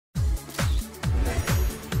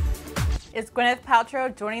Is Gwyneth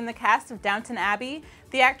Paltrow joining the cast of Downton Abbey?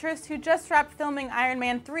 The actress, who just wrapped filming Iron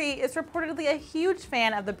Man 3, is reportedly a huge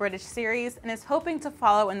fan of the British series and is hoping to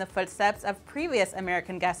follow in the footsteps of previous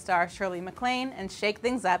American guest star Shirley MacLaine and shake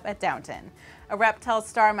things up at Downton. A rep tells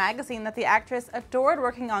Star magazine that the actress adored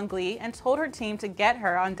working on Glee and told her team to get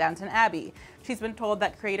her on Downton Abbey. She's been told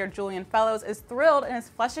that creator Julian Fellowes is thrilled and is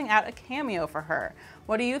fleshing out a cameo for her.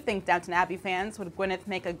 What do you think, Downton Abbey fans? Would Gwyneth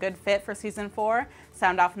make a good fit for season 4?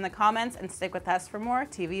 Sound off in the comments and stick with us for more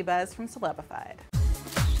TV buzz from Celebified.